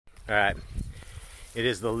Alright, it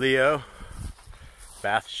is the Leo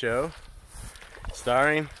Bath Show,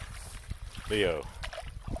 starring Leo,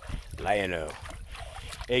 LionO,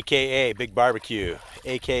 aka Big Barbecue,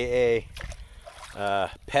 aka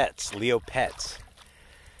Pets, Leo Pets.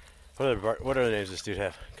 What other names does this dude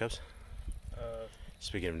have? Cubs?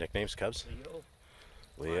 Speaking of nicknames, Cubs?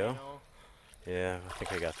 Leo? Yeah, I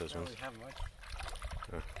think I got those ones. Have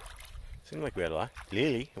much. Seemed like we had a lot.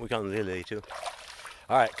 Lily, we call him Lily too.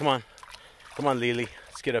 Alright, come on. Come on, Lily.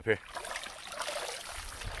 Let's get up here.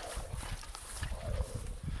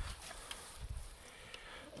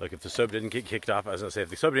 Look, if the sub didn't get kicked off, I was going to say, if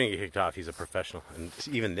the sub didn't get kicked off, he's a professional. And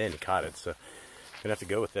even then, he caught it. So, I'm going to have to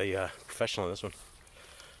go with the professional on this one.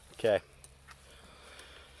 Okay.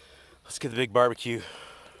 Let's get the big barbecue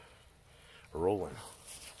rolling.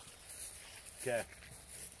 Okay.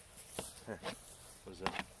 Here. What is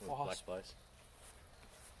that? Black flies.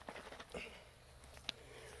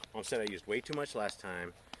 Mom said I used way too much last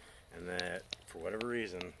time, and that for whatever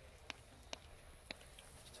reason. She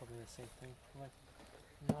told me the same thing. I'm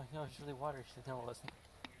like, no, it's really water. She said, no, it wasn't.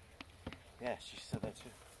 Yeah, she said that too.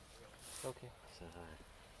 Okay. So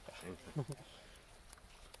hi. Same thing.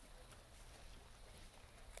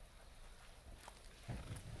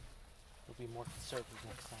 We'll be more conservative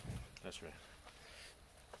next time. That's right.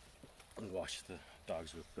 And wash the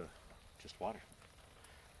dogs with just water.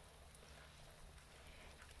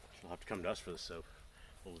 She'll have to come to us for the soap.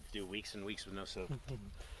 We'll do weeks and weeks with no soap.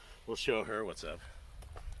 We'll show her what's up.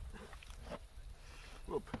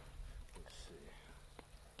 Whoop. Let's see.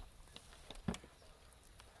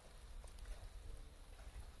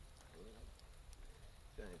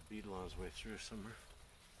 Got a beetle on his way through somewhere.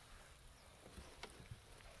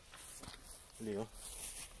 Leo.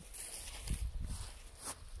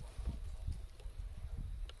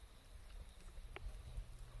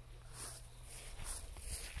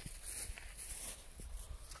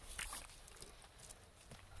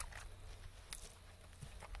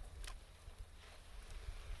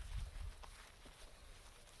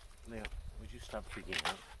 Leo, would you stop freaking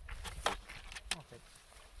out? Okay.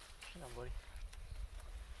 Hang on, buddy.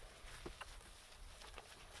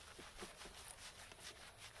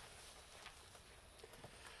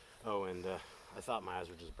 Oh, and I thought my eyes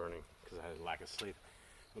were just burning because I had a lack of sleep.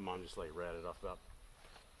 My mom just like ratted off about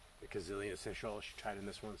a gazillion essential oils she tried in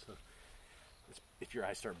this one. So if your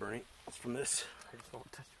eyes start burning, it's from this. I just won't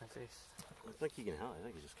touch my face. I think you can help. I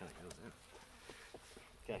think it just kind of goes in.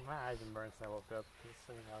 Okay. My eyes have burned since I woke up. It's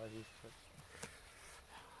like allergies. But...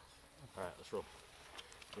 All right, let's roll.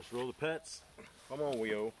 Let's roll the pets. Come on,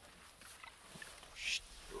 Leo.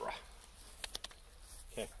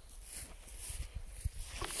 Okay.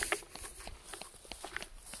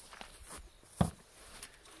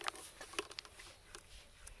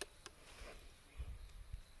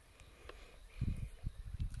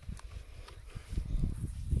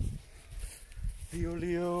 Leo,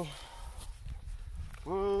 Leo.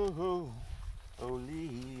 Whoa, oh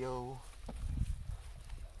Leo.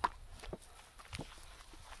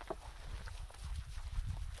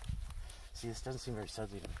 See, this doesn't seem very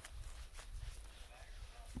sudsy to me.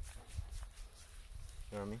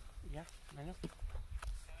 You know what I mean? Yeah, I know.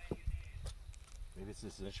 Maybe it's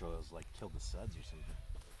this essential oils like killed the suds or something.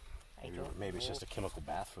 Maybe it's just a chemical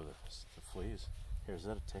bath for the fleas. Here, is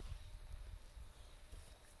that a tick?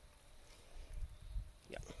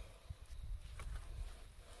 Yeah.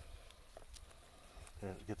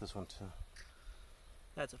 Here, get this one too.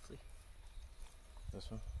 That's a flea. This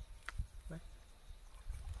one? Right.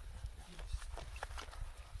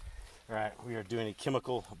 Alright, we are doing a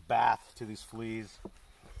chemical bath to these fleas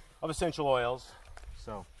of essential oils.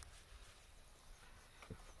 So,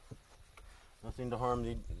 nothing to harm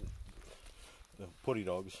the putty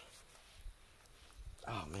dogs.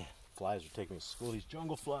 Oh man, flies are taking me to school. These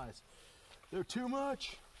jungle flies. They're too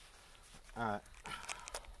much. Alright.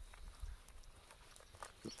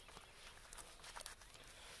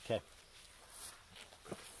 Okay.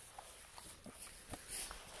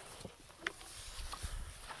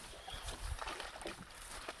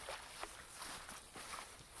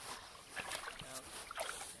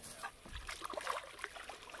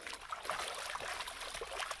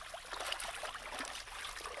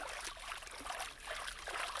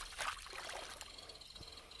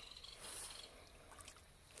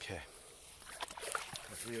 Okay.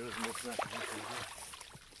 Leo doesn't look that good.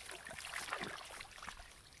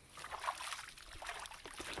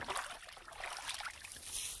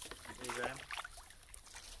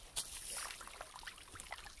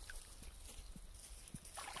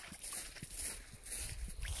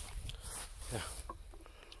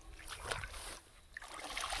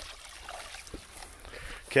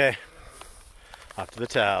 Okay, off to the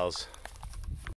towels.